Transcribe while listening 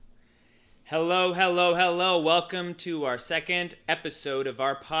Hello, hello, hello. Welcome to our second episode of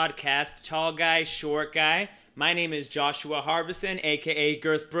our podcast, Tall Guy, Short Guy. My name is Joshua Harbison, a.k.a.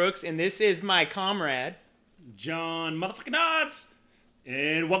 Girth Brooks, and this is my comrade, John motherfucking Odds,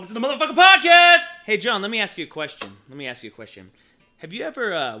 and welcome to the motherfucking podcast! Hey, John, let me ask you a question. Have you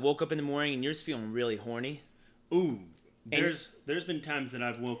ever woke up in the morning and you're just feeling really horny? Ooh, there's been times that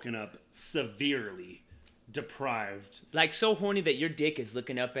I've woken up severely deprived. Like so horny that your dick is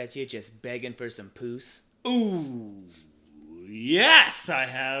looking up at you just begging for some poos? Ooh, yes, I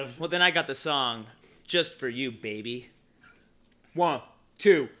have. Well, then I got the song just for you, baby. 1,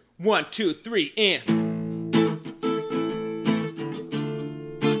 2, 1, 2, 3, and...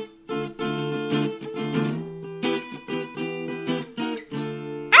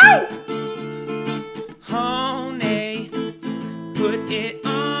 Honey, put it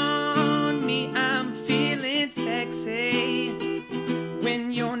on me, I'm feeling sexy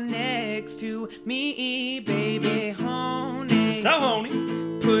when you're next to me, baby. Honey, So honey.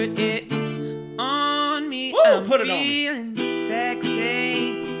 put it on me, Woo, I'm put it on me. feeling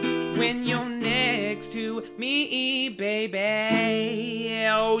sexy when you're next to me, baby.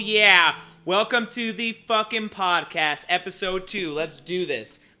 Oh yeah, welcome to the fucking podcast, episode 2. Let's do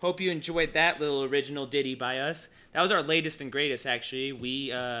this. Hope you enjoyed that little original ditty by us. That was our latest and greatest, actually.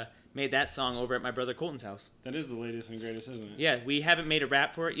 We made that song over at my brother Colton's house. That is the latest and greatest, isn't it? Yeah, we haven't made a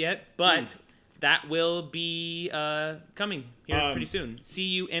rap for it yet, but that will be coming here pretty soon.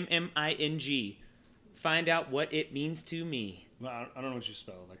 Cumming. Find out what it means to me. Well, I don't know what you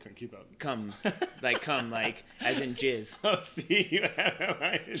spelled. I couldn't keep up. Come, like as in jizz. Oh, see,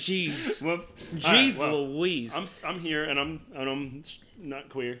 Jeez. Whoops. Jeez All right, well, Louise. I'm here, and I'm not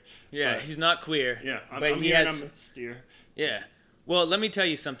queer. Yeah, but- he's not queer. Yeah, but I'm he here, has. and I'm a steer. Yeah. Well, let me tell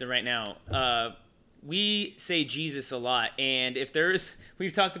you something right now. We say Jesus a lot, and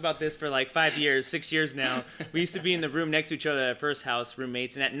we've talked about this for like 5 years, 6 years now. We used to be in the room next to each other at first house,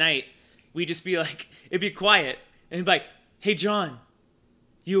 roommates, and at night, we'd just be like, it'd be quiet, and he'd be like, hey, John,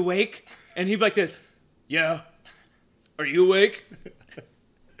 you awake? And he'd be like this, yeah. Are you awake?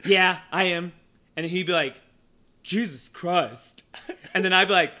 Yeah, I am. And he'd be like, Jesus Christ. And then I'd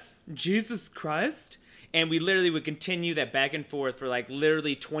be like, Jesus Christ? And we literally would continue that back and forth for like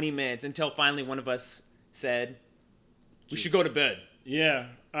literally 20 minutes until finally one of us said, we should go to bed. Yeah,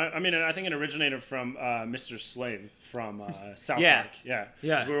 I mean, I think it originated from Mr. Slave from South Yeah. Park. Yeah,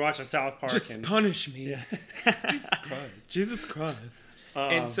 Yeah. 'Cause we were watching South Park. Just punish me. Yeah. Jesus Christ. Jesus Christ.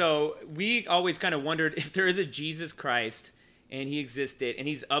 And so we always kind of wondered if there is a Jesus Christ and he existed and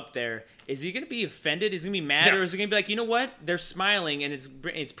he's up there, is he going to be offended? Is he going to be mad? Yeah. Or is he going to be like, you know what? They're smiling and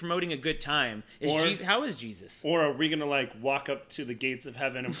it's promoting a good time. How is Jesus? Or are we gonna like walk up to the gates of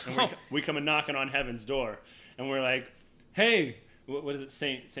heaven and we come and knocking on heaven's door and we're like, hey, what is it,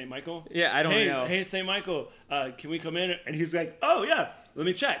 Saint Michael? Yeah, I don't know. Hey, Saint Michael, can we come in? And he's like, oh yeah, let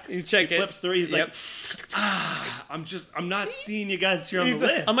me check. You check he it. flips through. He's Yep. like, I'm not seeing you guys here on the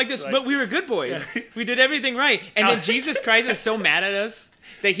list. I'm like this, but we were good boys. Yeah. We did everything right. And then Jesus Christ is so mad at us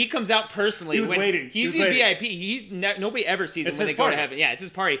that he comes out personally. He was waiting. He's He was the VIP. Nobody ever sees him It's when his they go to party. heaven. Yeah, it's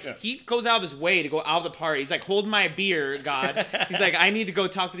his party. Yeah. He goes out of his way to go out of the party. He's like, hold my beer, God. He's like, I need to go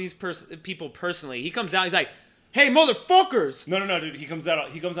talk to these people personally. He comes out. He's like, hey, motherfuckers. No, dude. He comes out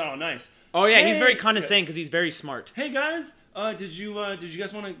all nice. Oh, yeah, he's very Hey. condescending because he's very smart. Hey guys, did you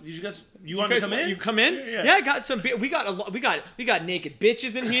guys want to come in? You come in? Yeah. I got some. We got a lot. We got naked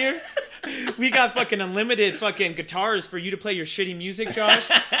bitches in here. We got fucking unlimited fucking guitars for you to play your shitty music, Josh.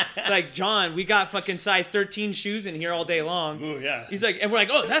 It's like, John, we got fucking size 13 shoes in here all day long. Ooh, yeah. He's like, and we're like,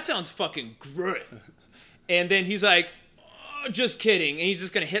 oh, that sounds fucking great. And then he's like, oh, just kidding. And he's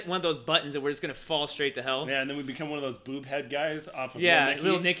just gonna hit one of those buttons and we're just gonna fall straight to hell. Yeah, and then we become one of those boob head guys off of Yeah, Little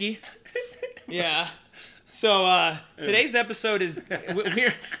little Nicky. Yeah. So today's episode is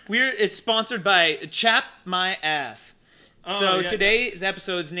it's sponsored by Chap My Ass. So yeah. today's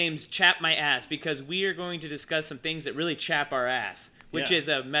episode's name's Chap My Ass because we are going to discuss some things that really chap our ass, which Yeah. is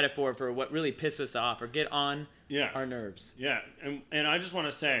a metaphor for what really pisses us off or get on our nerves. Yeah, and I just want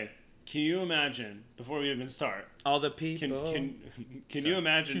to say, can you imagine before we even start? All the people. Can you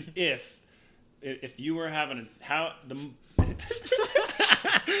imagine if you were having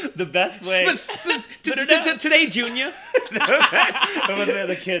the best way? Today, Junior. That was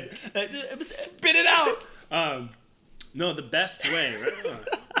the kid. Spit it out. No, the best way.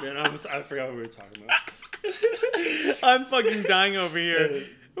 Right? Man, I forgot what we were talking about. I'm fucking dying over here.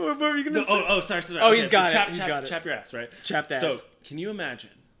 What were you gonna say? Oh, sorry. Oh, okay, he's got chap, it. He's chap, got it. Chap your ass, right? Chapped ass. So, can you imagine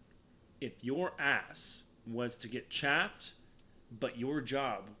if your ass was to get chapped, but your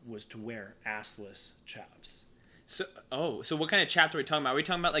job was to wear assless chaps? So what kind of chap are we talking about? Are we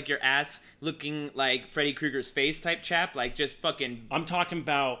talking about like your ass looking like Freddy Krueger's face type chap? Like just fucking... I'm talking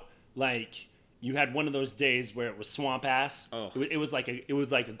about like you had one of those days where it was swamp ass. Oh. It was like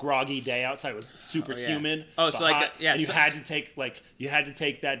a groggy day outside. It was super humid. Oh, so like hot, yeah, and you so, had to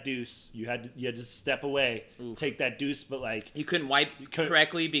take that deuce. You had to step away, take that deuce, but like you couldn't wipe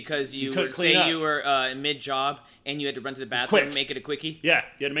correctly because you couldn't were clean up. you were in mid job and you had to run to the bathroom and make it a quickie. Yeah,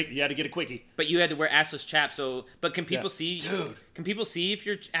 you had to get a quickie. But you had to wear assless chaps. So, but can people Yeah. see? Dude. Can people see if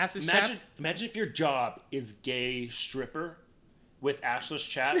your ass is Imagine chapped? imagine if your job is gay stripper with assless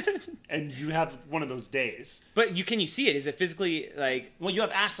chaps and you have one of those days. But can you see it? Is it physically like? Well, you have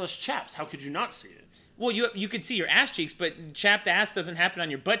assless chaps. How could you not see it? Well, you could see your ass cheeks, but chapped ass doesn't happen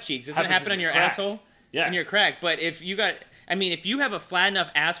on your butt cheeks. Doesn't Happens happen in on your your crack. asshole. Yeah. And your crack. But if you have a flat enough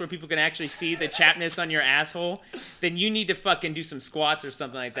ass where people can actually see the chappedness on your asshole, then you need to fucking do some squats or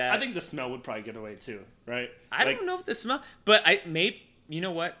something like that. I think the smell would probably get away too, right? I don't know if the smell, but you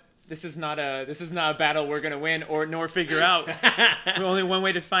know what? This is not a battle we're gonna win nor figure out. Only one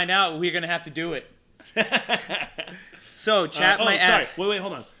way to find out. We're gonna have to do it. So my ass. Sorry. Wait,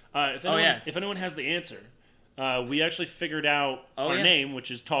 hold on. If anyone has the answer, we actually figured out our name,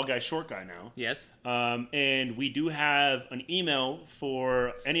 which is Tall Guy, Short Guy now. Yes. And we do have an email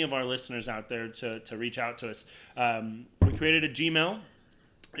for any of our listeners out there to reach out to us. We created a Gmail.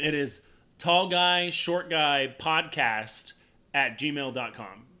 It is Tall Guy, Short Guy Podcast at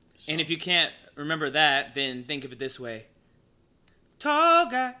gmail.com. So. And if you can't remember that, then think of it this way. Tall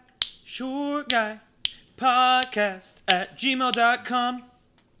Guy, Short Guy Podcast at gmail.com.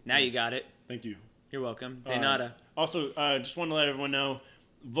 Now you got it. Thank you. You're welcome. De nada. Also, just want to let everyone know,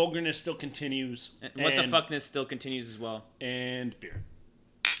 vulgarness still continues. And what the fuckness still continues as well. And beer.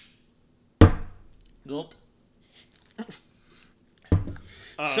 Gulp.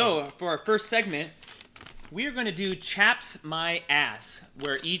 So, for our first segment, we are going to do Chaps My Ass,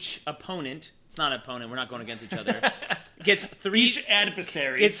 where each opponent, it's not an opponent, we're not going against each other, gets each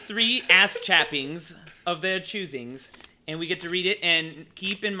adversary gets 3 ass chappings of their choosings, and we get to read it, and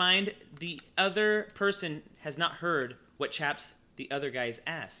keep in mind, the other person has not heard what chaps the other guy's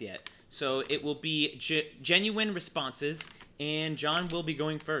ass yet. So it will be genuine responses, and John will be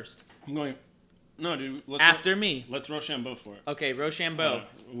going first. I'm going... No, dude. After me. Let's Rochambeau for it. Okay, Rochambeau.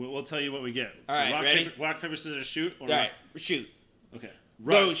 We'll tell you what we get. All right, ready? Rock, paper, scissors, shoot. All right, shoot. Okay.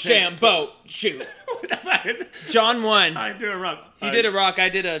 Rochambeau, shoot. John won. I did a rock. He did a rock, I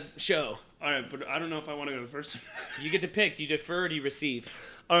did a show. All right, but I don't know if I want to go first. You get to pick. Do you defer or do you receive?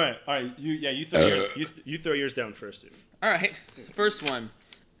 All right. You throw yours down first, dude. All right, first one.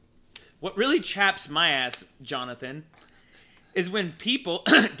 What really chaps my ass, Jonathan, is when people,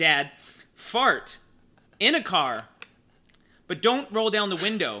 Dad, fart in a car, but don't roll down the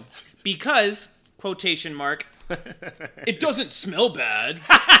window because, quotation mark, it doesn't smell bad,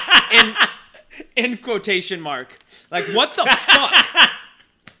 in quotation mark. Like, what the fuck?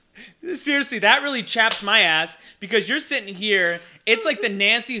 Seriously, that really chaps my ass because you're sitting here, it's like the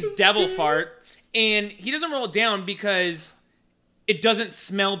nastiest devil fart, and he doesn't roll it down because it doesn't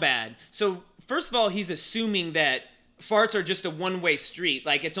smell bad. So, first of all, he's assuming that farts are just a one-way street.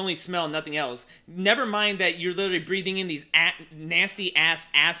 Like, it's only smell, nothing else. Never mind that you're literally breathing in these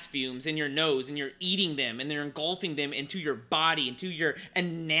nasty-ass fumes in your nose, and you're eating them, and they're engulfing them into your body, into your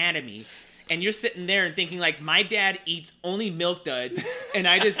anatomy. And you're sitting there and thinking, like, my dad eats only Milk Duds, and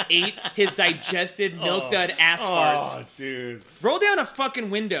I just ate his digested Milk Dud ass farts. Oh, dude. Roll down a fucking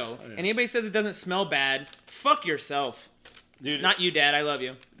window, and anybody says it doesn't smell bad, fuck yourself. Dude, not you, Dad. I love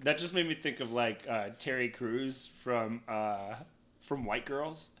you. That just made me think of like Terry Crews from White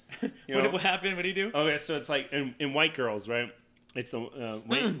Girls. You know? What happened? What did he do? Okay, so it's like in White Girls, right? It's the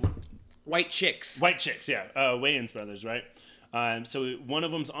White Chicks. White Chicks, yeah. Wayans brothers, right? So one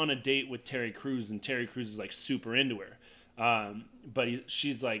of them's on a date with Terry Crews, and Terry Crews is like super into her. But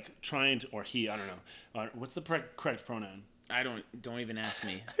she's like trying to, or he, I don't know. What's the correct pronoun? I don't even ask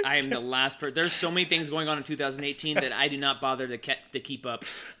me. I am the last person. There's so many things going on in 2018 that I do not bother to keep up.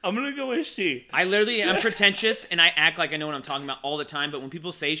 I'm gonna go with she. I literally am pretentious and I act like I know what I'm talking about all the time. But when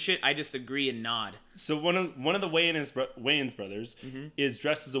people say shit, I just agree and nod. So one of the Wayans brothers is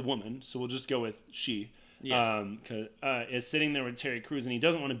dressed as a woman. So we'll just go with she. Yes. Is sitting there with Terry Crews, and he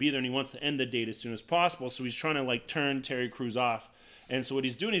doesn't want to be there, and he wants to end the date as soon as possible. So he's trying to like turn Terry Crews off. And so what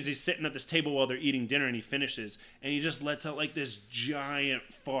he's doing is he's sitting at this table while they're eating dinner, and he finishes, and he just lets out like this giant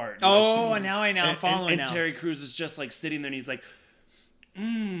fart. Oh, like, now I know. I'm following and now. Terry Crews is just like sitting there, and he's like,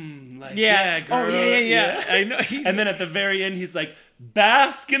 like, yeah, girl. Oh, yeah. I know. And then at the very end, he's like,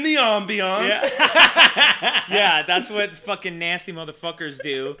 bask in the ambiance. Yeah, yeah, that's what fucking nasty motherfuckers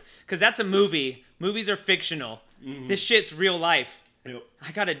do. Because that's a movie. Movies are fictional. This shit's real life. Yep.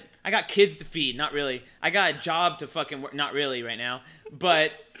 I got kids to feed, not really. I got a job to fucking work, not really right now.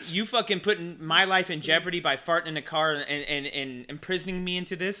 But you fucking putting my life in jeopardy by farting in a car and imprisoning me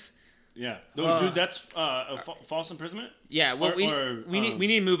into this. Yeah, dude, that's false imprisonment. Yeah, well, we need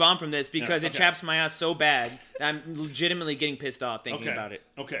to move on from this because it chaps my ass so bad that I'm legitimately getting pissed off thinking about it.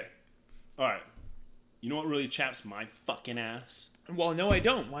 Okay, all right. You know what really chaps my fucking ass? Well, no, I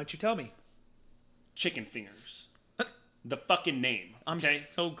don't. Why don't you tell me? Chicken fingers. The fucking name. I'm okay?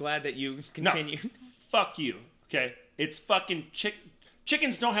 so glad that you continued. No, fuck you. Okay, it's fucking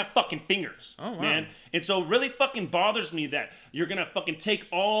Chickens don't have fucking fingers, man. And so it really fucking bothers me that you're gonna fucking take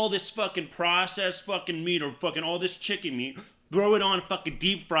all this fucking processed fucking meat or fucking all this chicken meat, throw it on fucking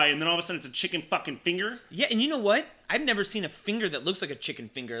deep fry, and then all of a sudden it's a chicken fucking finger. Yeah, and you know what? I've never seen a finger that looks like a chicken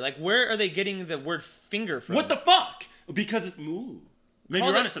finger. Like, where are they getting the word finger from? What the fuck? Because it's maybe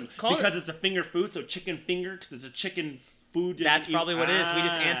you're onto something. Because it's a finger food, so chicken finger because it's a chicken food. That's probably what it is. We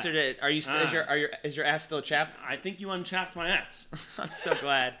just answered it. Are you? Is your ass still chapped? I think you unchapped my ass. I'm so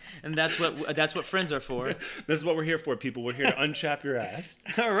glad, and that's what friends are for. This is what we're here for, people. We're here to unchap your ass.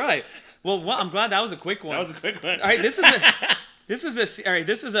 All right. Well, I'm glad that was a quick one. That was a quick one. All right. This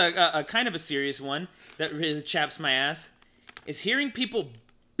is a kind of a serious one that really chaps my ass. Is hearing people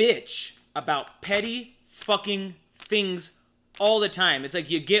bitch about petty fucking things all the time. It's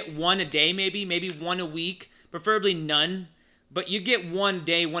like you get one a day, maybe one a week. Preferably none, but you get one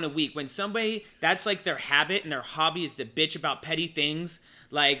day, one a week. When somebody, that's like their habit and their hobby is to bitch about petty things,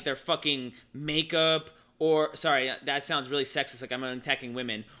 like their fucking makeup, or, sorry, that sounds really sexist, like I'm attacking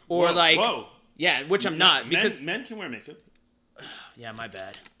women. Or yeah, which I'm not, because... Men can wear makeup. Yeah, my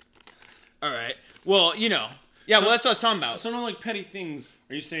bad. All right. Well, yeah, well, that's what I was talking about. So not like petty things,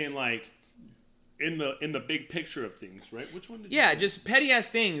 are you saying like... In the big picture of things, right? Which one did you just petty ass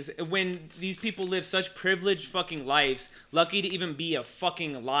things when these people live such privileged fucking lives, lucky to even be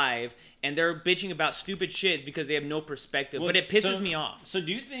fucking alive, and they're bitching about stupid shit because they have no perspective. But it pisses me off. So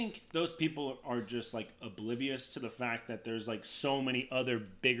do you think those people are just like oblivious to the fact that there's like so many other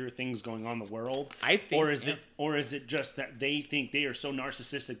bigger things going on in the world? I think, or is it just that they think they are so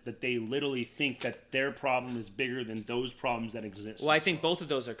narcissistic that they literally think that their problem is bigger than those problems that exist? Well, I think both of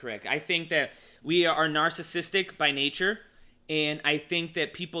those are correct. I think that we are narcissistic by nature, and I think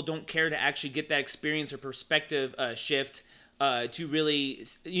that people don't care to actually get that experience or perspective shift to really,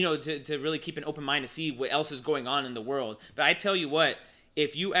 to really keep an open mind to see what else is going on in the world. But I tell you what,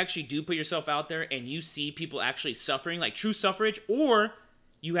 if you actually do put yourself out there and you see people actually suffering, like true suffrage, or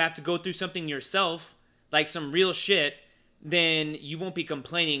you have to go through something yourself, like some real shit, then you won't be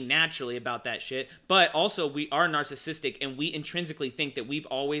complaining naturally about that shit. But also, we are narcissistic, and we intrinsically think that we've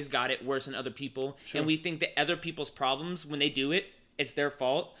always got it worse than other people. Sure. And we think that other people's problems, when they do it, it's their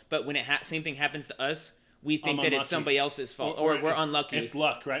fault. But when same thing happens to us, we think that it's somebody else's fault, or we're unlucky. It's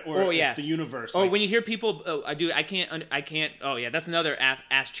luck, right? Or it's the universe. Or when you hear people, I can't. Oh yeah, that's another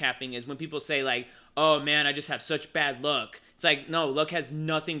ass chapping is when people say like, oh man, I just have such bad luck. It's like, no, luck has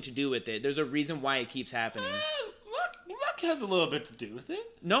nothing to do with it. There's a reason why it keeps happening. Luck has a little bit to do with it.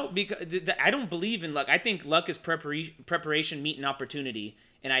 No, because I don't believe in luck. I think luck is preparation, meet, and opportunity.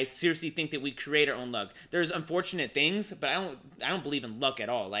 And I seriously think that we create our own luck. There's unfortunate things, but I don't believe in luck at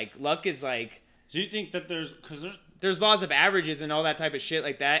all. Like, luck is like... Do you think that there's laws of averages and all that type of shit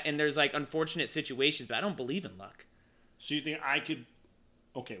like that, and there's like unfortunate situations, but I don't believe in luck. So you think I could...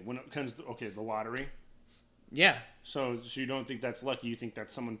 Okay, when it comes to the lottery... Yeah. So you don't think that's lucky? You think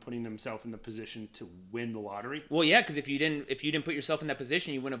that's someone putting themselves in the position to win the lottery? Well, yeah, because if you didn't put yourself in that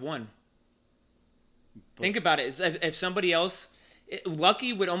position, you wouldn't have won. But think about it. If somebody else,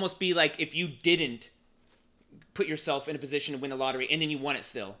 lucky would almost be like if you didn't put yourself in a position to win the lottery and then you won it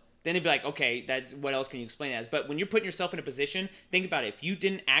still. Then it'd be like, okay, that's what else can you explain it as? But when you're putting yourself in a position, think about it. If you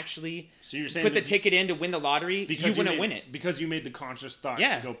didn't actually put the ticket in to win the lottery, you wouldn't win it. Because you made the conscious thought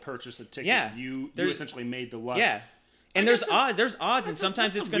to go purchase the ticket. Yeah. You essentially made the luck. Yeah. And there's odds, and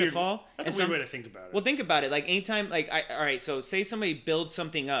sometimes it's going to fall. That's a weird way to think about it. Well, think about it. Like, anytime, all right, so say somebody builds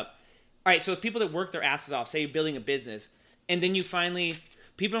something up. All right, so people that work their asses off, say you're building a business, and then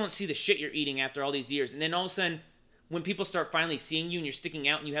people don't see the shit you're eating after all these years, and then all of a sudden, when people start finally seeing you and you're sticking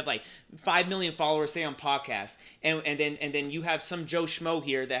out and you have like 5 million followers, say on podcasts, and then you have some Joe Schmo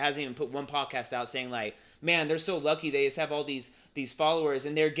here that hasn't even put one podcast out saying like, man, they're so lucky they just have all these followers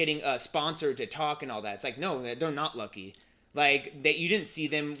and they're getting sponsored to talk and all that. It's like, no, they're not lucky. Like, you didn't see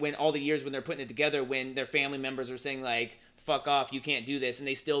them when all the years when they're putting it together, when their family members were saying like, fuck off, you can't do this, and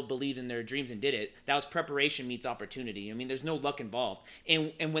they still believed in their dreams and did it. That was preparation meets opportunity. I mean, there's no luck involved.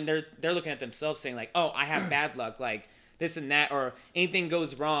 And when they're looking at themselves saying like, oh, I have bad luck, like, this and that, or anything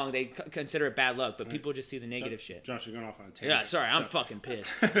goes wrong, they consider it bad luck. But people just see the negative shit. Josh, you're going off on a tangent. Yeah, sorry, I'm fucking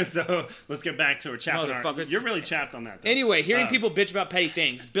pissed. So let's get back to our chapping. Motherfuckers. You're really chapped on that, though. Anyway, hearing people bitch about petty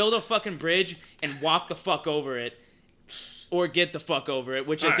things, build a fucking bridge and walk the fuck over it, or get the fuck over it,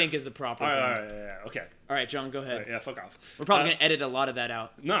 which I think is the proper thing. All right, yeah, okay. All right, John, go ahead. Yeah, fuck off. We're probably gonna edit a lot of that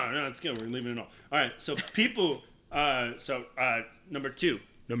out. No, it's good. We're leaving it all. All right, so people. Number two.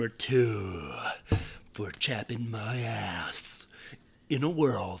 Number two, for chapping my ass. In a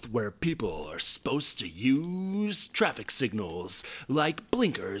world where people are supposed to use traffic signals like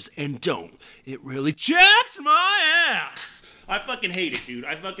blinkers and don't, it really chaps my ass. I fucking hate it, dude.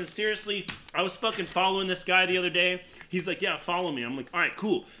 I was fucking following this guy the other day. He's like, yeah, follow me. I'm like, all right,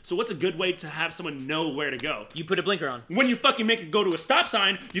 cool. So what's a good way to have someone know where to go? You put a blinker on. When you fucking make it go to a stop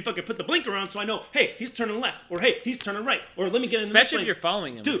sign, you fucking put the blinker on so I know, hey, he's turning left, or hey, he's turning right, or let me get in the Especially if you're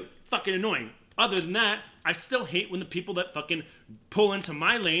following him. Dude, fucking annoying. Other than that, I still hate when the people that fucking pull into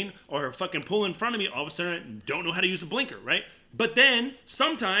my lane or fucking pull in front of me all of a sudden don't know how to use a blinker, right? But then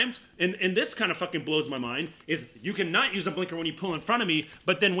sometimes, and this kind of fucking blows my mind, is you cannot use a blinker when you pull in front of me,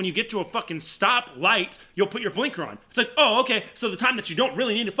 but then when you get to a fucking stop light, you'll put your blinker on. It's like, oh, okay, so the time that you don't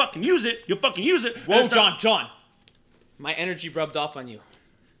really need to fucking use it, you'll fucking use it. Whoa, John. My energy rubbed off on you.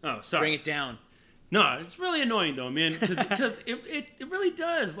 Oh, sorry. Bring it down. No, it's really annoying though, man, because it really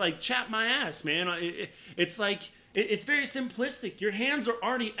does like chap my ass, man. It's like it's very simplistic. Your hands are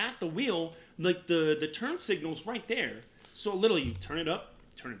already at the wheel, like the turn signal's right there. So literally, you turn it up,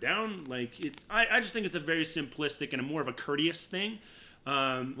 turn it down. Like I just think it's a very simplistic and a more of a courteous thing.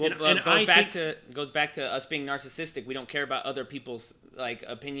 It goes back to us being narcissistic. We don't care about other people's like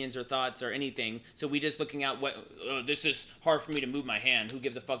opinions or thoughts or anything. So we just looking at this is hard for me to move my hand. Who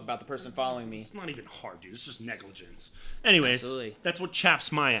gives a fuck about the person following me? It's not even hard, dude. It's just negligence. Anyways, absolutely. That's what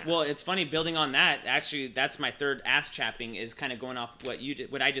chaps my ass. Well, it's funny building on that. Actually, that's my third ass chapping is kind of going off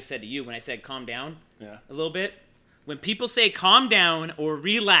what I just said to you when I said calm down. Yeah. A little bit. When people say calm down or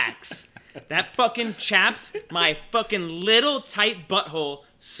relax. That fucking chaps my fucking little tight butthole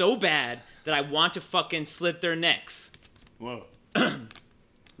so bad that I want to fucking slit their necks. Whoa.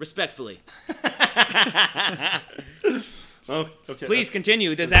 Respectfully. Oh, okay. Please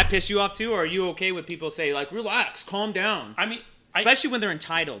continue. Does that piss you off too, or are you okay with people say like relax, calm down? I mean, especially when they're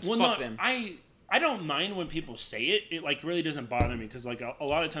entitled. Well, fuck no, them. I don't mind when people say it. It like really doesn't bother me because like a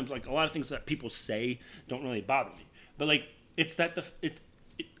lot of times like a lot of things that people say don't really bother me. But like it's that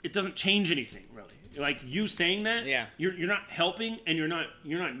it doesn't change anything really. Like you saying that, yeah, you're not helping, and you're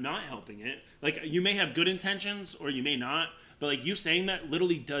not helping it. Like you may have good intentions, or you may not, but like you saying that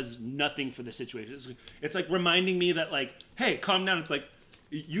literally does nothing for the situation. It's like reminding me that like, hey, calm down. It's like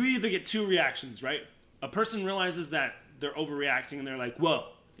you either get two reactions, right? A person realizes that they're overreacting, and they're like, whoa.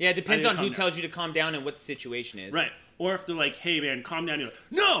 Yeah, it depends on who tells you to calm down and what the situation is. Right. Or if they're like, hey, man, calm down. You're like,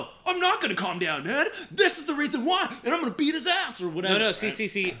 no, I'm not going to calm down, man. This is the reason why, and I'm going to beat his ass or whatever. No, right?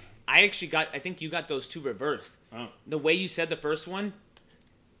 see. I think you got those two reversed. Oh. The way you said the first one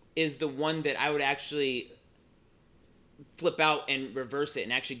is the one that I would actually flip out and reverse it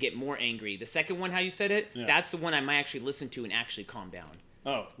and actually get more angry. The second one, how you said it, that's the one I might actually listen to and actually calm down.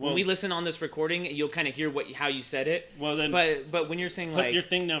 Oh, well, when we listen on this recording, you'll kind of hear how you said it. Well, then, but when you're saying flip like your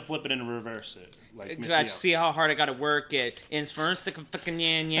thing now, flip it and reverse it. Like, see how hard I got to work it. It's first fucking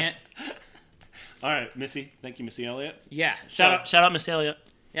yan. All right, Missy. Thank you, Missy Elliott. Yeah. Shout out, Miss Elliott.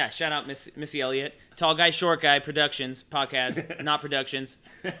 Yeah, shout out Missy Elliott. Tall Guy, Short Guy Productions podcast, not productions,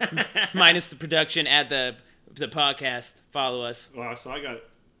 minus the production at the podcast. Follow us. Well, so I got.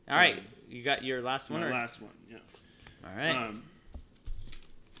 All right, you got your last one. Last one, yeah. All right.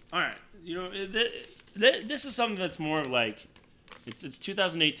 All right, you know, this is something that's more like, it's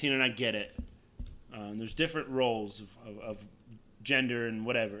 2018 and I get it. There's different roles of gender and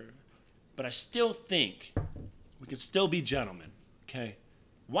whatever, but I still think we can still be gentlemen. Okay,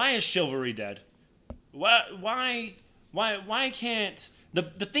 why is chivalry dead? Why can't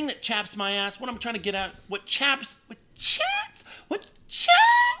the thing that chaps my ass? What I'm trying to get at, what chaps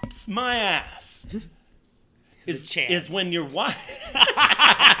my ass. Is when you're it's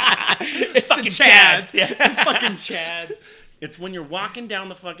fucking Chads. Yeah. Fucking Chads. It's when you're walking down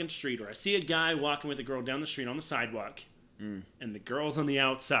the fucking street, or I see a guy walking with a girl down the street on the sidewalk, and the girl's on the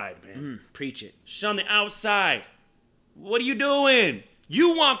outside, man. Preach it. She's on the outside. What are you doing?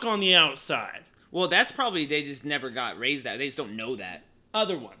 You walk on the outside. Well, that's probably they just never got raised that. They just don't know that.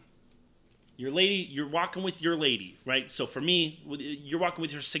 Other one. You're walking with your lady, right? So for me, you're walking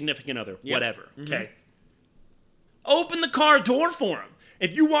with your significant other, whatever, okay? Open the car door for them.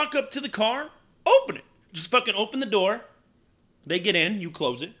 If you walk up to the car, open it. Just fucking open the door. They get in, you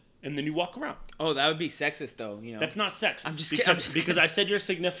close it, and then you walk around. Oh, that would be sexist, though. You know, That's not sexist. I'm just because kidding. I said your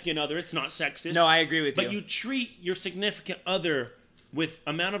significant other. It's not sexist. No, I agree with you. But you treat your significant other with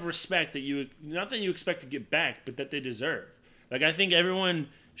amount of respect that you not that you expect to get back, but that they deserve. Like I think everyone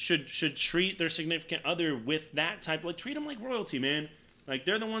should treat their significant other with that type. Like treat them like royalty, man. Like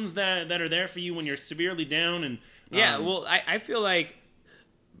they're the ones that are there for you when you're severely down. And yeah, well, I feel like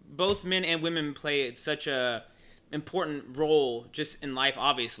both men and women play such a important role just in life,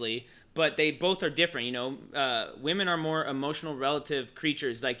 obviously. But they both are different, you know. Women are more emotional, relative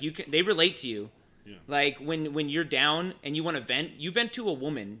creatures. Like they relate to you. Yeah. Like when you're down and you want to vent, you vent to a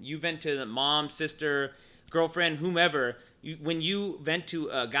woman. You vent to the mom, sister, girlfriend, whomever. When you vent to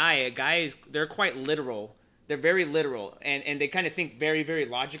a guy they're quite literal. They're very literal, and they kind of think very, very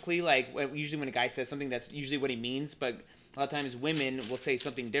logically. Like usually when a guy says something, that's usually what he means. But a lot of times women will say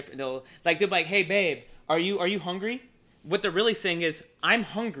something different. They'll be like, "Hey, babe, are you hungry?" What they're really saying is, "I'm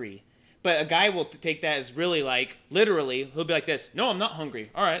hungry." But a guy will take that as really like literally. He'll be like this. No, I'm not hungry.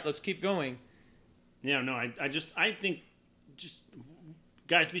 All right, let's keep going. Yeah, no, I think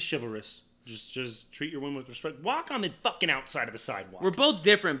guys, be chivalrous. Just treat your women with respect. Walk on the fucking outside of the sidewalk. We're both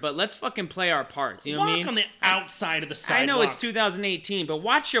different, but let's fucking play our parts. You know what I mean? Walk on the outside of the sidewalk. I know it's 2018, but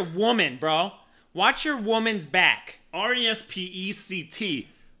watch your woman, bro. Watch your woman's back. RESPECT.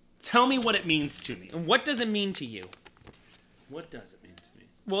 Tell me what it means to me. And what does it mean to you? What does it mean to me?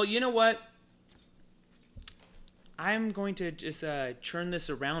 Well, you know what? I'm going to just churn this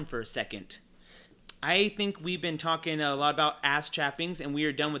around for a second. I think we've been talking a lot about ass chappings, and we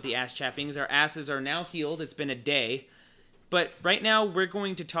are done with the ass chappings. Our asses are now healed. It's been a day. But right now, we're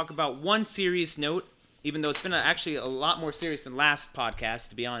going to talk about one serious note, even though it's been actually a lot more serious than last podcast,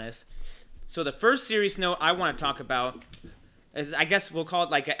 to be honest. So the first serious note I want to talk about is, I guess we'll call it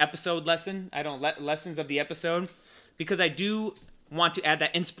like an episode lesson. Lessons of the episode, because I do want to add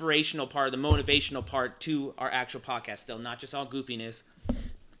that inspirational part, the motivational part to our actual podcast still, not just all goofiness.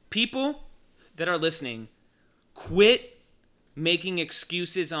 People that are listening, quit making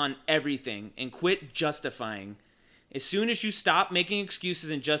excuses on everything and quit justifying. As soon as you stop making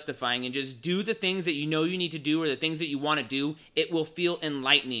excuses and justifying and just do the things that you know you need to do or the things that you want to do, it will feel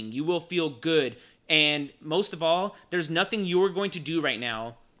enlightening. You will feel good. And most of all, there's nothing you're going to do right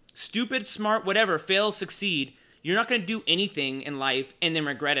now, stupid, smart, whatever, fail, succeed. You're not going to do anything in life and then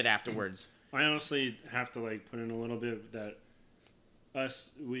regret it afterwards. I honestly have to put in a little bit that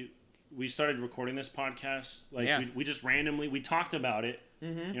we started recording this podcast. We just randomly, we talked about it,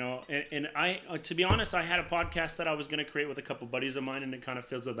 you know, and I, to be honest, I had a podcast that I was going to create with a couple buddies of mine, and it kind of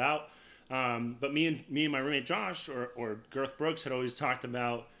fizzled out. But me and my roommate Josh or Girth Brooks had always talked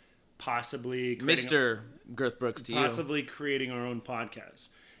about possibly Mr. Girth Brooks to possibly creating our own podcast.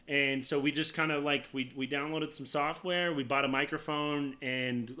 And so we just kind of we downloaded some software, we bought a microphone,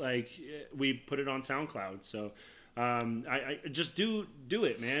 and we put it on SoundCloud. So I just do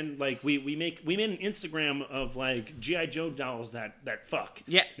it, man. We made an Instagram of G.I. Joe dolls that fuck.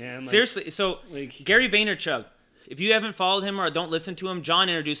 Yeah, man, seriously. So Gary Vaynerchuk, if you haven't followed him or don't listen to him, John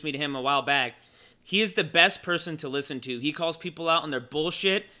introduced me to him a while back. He is the best person to listen to. He calls people out on their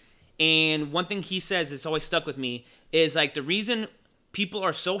bullshit. And one thing he says that's always stuck with me is the reason people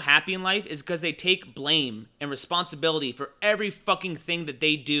are so happy in life is because they take blame and responsibility for every fucking thing that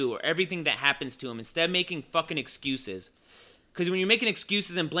they do or everything that happens to them instead of making fucking excuses. Because when you're making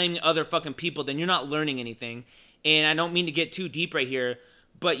excuses and blaming other fucking people, then you're not learning anything. And I don't mean to get too deep right here,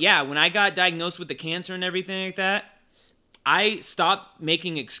 but yeah, when I got diagnosed with the cancer and everything like that, I stopped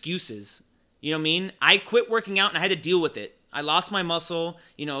making excuses. You know what I mean? I quit working out and I had to deal with it. I lost my muscle,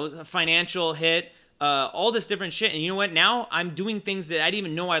 a financial hit, all this different shit. And you know what? Now I'm doing things that I didn't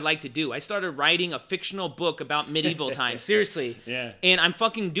even know I'd like to do. I started writing a fictional book about medieval times. Seriously. Yeah. And I'm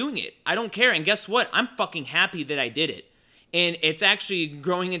fucking doing it. I don't care. And guess what? I'm fucking happy that I did it. And it's actually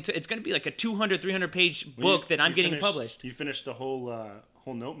growing into, it's going to be like a 200, 300 page book that I'm getting published. You finished the whole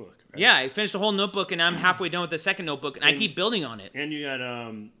notebook, right? Yeah, I finished the whole notebook and I'm halfway done with the second notebook and I keep building on it. And you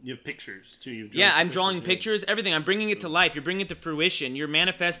have pictures too. I'm drawing pictures, everything. I'm bringing it to life. You're bringing it to fruition. You're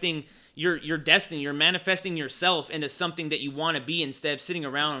manifesting your destiny. You're manifesting yourself into something that you want to be instead of sitting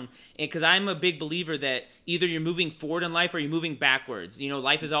around. And because I'm a big believer that either you're moving forward in life or you're moving backwards.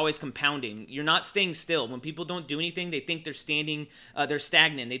 Life is always compounding. You're not staying still. When people don't do anything, they think they're they're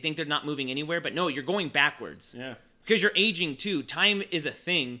stagnant. They think they're not moving anywhere. But no, you're going backwards. Yeah. Because you're aging too. Time is a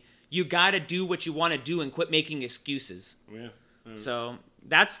thing. You got to do what you want to do and quit making excuses. Yeah. So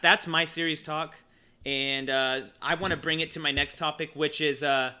that's my serious talk. And I want to bring it to my next topic, which is,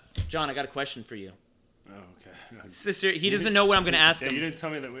 John, I got a question for you. Oh, okay. Sister, he doesn't know what I'm gonna ask Yeah, him. you didn't tell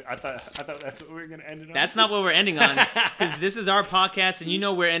me that. I thought that's what we were gonna end it on. That's not what we're ending on, because this is our podcast, and you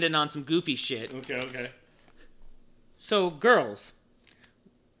know we're ending on some goofy shit. Okay. So, girls,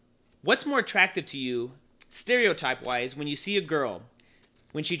 what's more attractive to you, stereotype-wise, when you see a girl?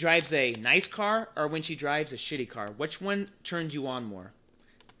 When she drives a nice car or when she drives a shitty car? Which one turns you on more?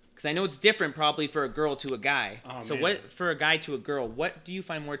 Because I know it's different probably for a girl to a guy. Oh, so man. what for a guy to a girl? What do you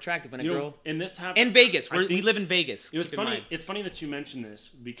find more attractive when a girl? And this happened In Vegas. I We think live in Vegas. It was keep in funny. mind. It's funny that you mentioned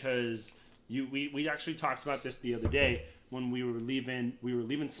this because we actually talked about this the other day when we were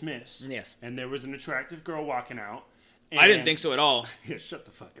leaving Smith's. Yes. And there was an attractive girl walking out. I didn't think so at all. Yeah, shut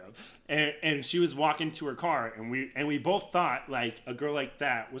the fuck up. And she was walking to her car, and we both thought like a girl like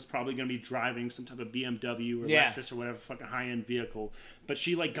that was probably gonna be driving some type of BMW or Lexus or whatever fucking high end vehicle. But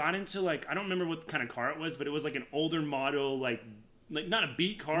she like got into like I don't remember what kind of car it was, but it was like an older model, like not a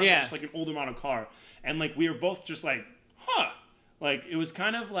beat car, but just like an older model car. And like we were both just like, huh. Like it was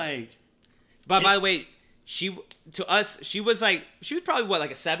kind of like. But by the way, she was probably what,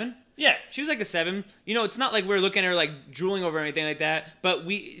 like a 7? Yeah. She was like a 7. You know, it's not like we were looking at her like drooling over or anything like that. But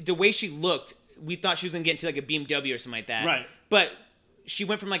the way she looked, we thought she was gonna get into like a BMW or something like that. Right. But she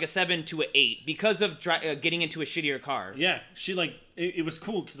went from like a 7 to an 8 because of getting into a shittier car. Yeah, she like it was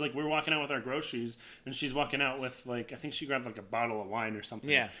cool because like we're walking out with our groceries and she's walking out with like I think she grabbed like a bottle of wine or something.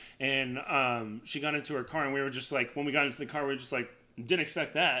 Yeah. And she got into her car and we were just like when we got into the car we were just like didn't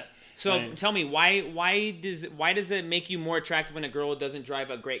expect that. So tell me why does it make you more attractive when a girl doesn't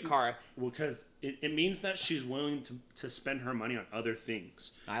drive a great car? Well, because it means that she's willing to spend her money on other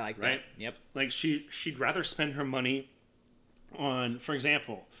things. I like right? that. Yep. Like she'd rather spend her money on, for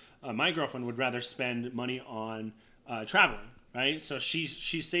example, my girlfriend would rather spend money on traveling, right? So she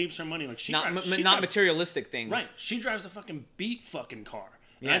saves her money like not materialistic things. Right. She drives a fucking beat fucking car.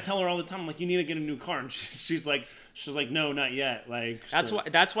 And Yeah. I tell her all the time, I'm like, you need to get a new car, and she's like, no, not yet. Like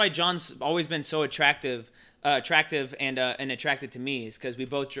That's why John's always been so attractive and attracted to me is because we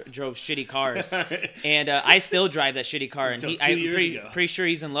both drove shitty cars, and I still drive that shitty car, and Until pretty sure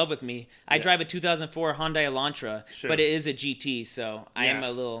he's in love with me. I drive a 2004 Hyundai Elantra, but it is a GT, so I am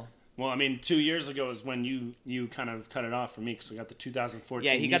a little. Well, I mean, 2 years ago is when you kind of cut it off for me because I got the 2014.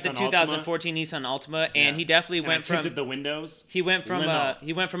 Yeah, he got the 2014 Nissan Altima, and he definitely went from tinted the windows. He went from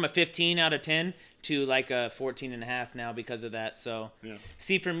a 15 out of 10 to like a 14.5 now because of that. So,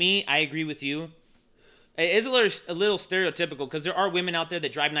 see, for me, I agree with you. It is a little stereotypical because there are women out there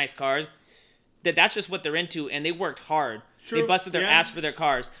that drive nice cars. That's just what they're into, and they worked hard. True. They busted their ass for their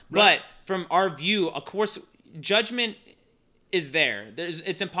cars. Right. But from our view, of course, judgment is there.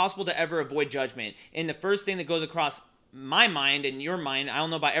 It's impossible to ever avoid judgment. And the first thing that goes across my mind and your mind, I don't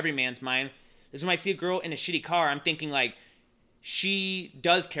know about every man's mind, is when I see a girl in a shitty car, I'm thinking like, she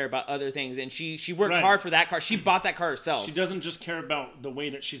does care about other things, and she worked hard for that car. She bought that car herself. She doesn't just care about the way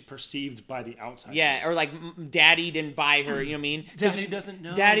that she's perceived by the outside. Yeah, or like Daddy didn't buy her. You know what I mean? Daddy doesn't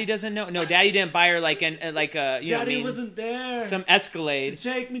know. Daddy doesn't know. No, Daddy didn't buy her like you know what I Daddy mean? wasn't there. Some Escalade to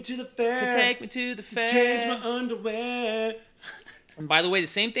take me to the fair. To change my underwear. And by the way, the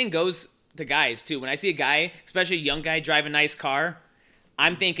same thing goes to guys too. When I see a guy, especially a young guy, drive a nice car,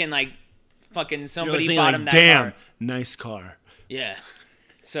 I'm thinking like, fucking somebody bought him that car. Nice car. Yeah.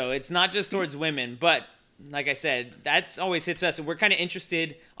 So it's not just towards women, but like I said, that's always hits us. And we're kind of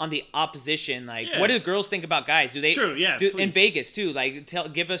interested on the opposition. Like, what do girls think about guys? Do they? True. Yeah. In Vegas too. Like,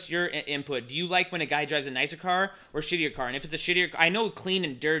 give us your input. Do you like when a guy drives a nicer car or shittier car? And if it's a shittier, I know clean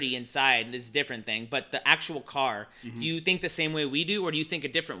and dirty inside is a different thing, but the actual car, do you think the same way we do, or do you think a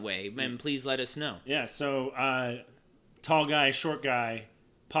different way? And please let us know. Yeah. So, tall guy, short guy,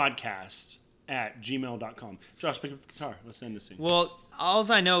 podcast at gmail.com. Josh, pick up the guitar. Let's end this thing. Well,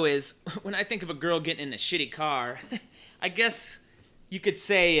 all I know is when I think of a girl getting in a shitty car, I guess you could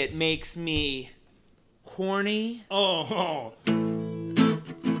say it makes me horny. Oh.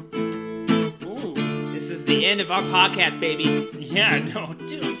 Ooh. This is the end of our podcast, baby. Yeah, no,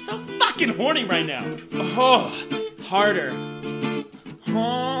 dude, I'm so fucking horny right now. Oh, harder.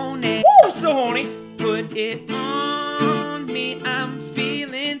 Horny. Woo, so horny. Put it on me. I'm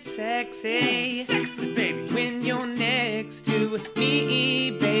feeling sexy. Ooh, sexy, baby. When you're next to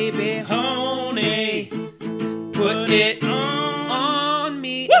me, baby. Honey. Put it on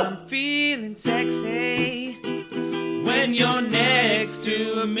me. Woo. I'm feeling sexy. When you're next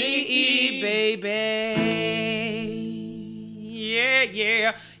to me, baby. Yeah,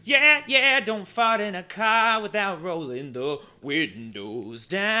 yeah. Yeah, yeah, don't fart in a car without rolling the windows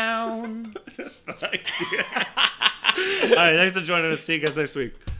down. All right, thanks for joining us. See you guys next week.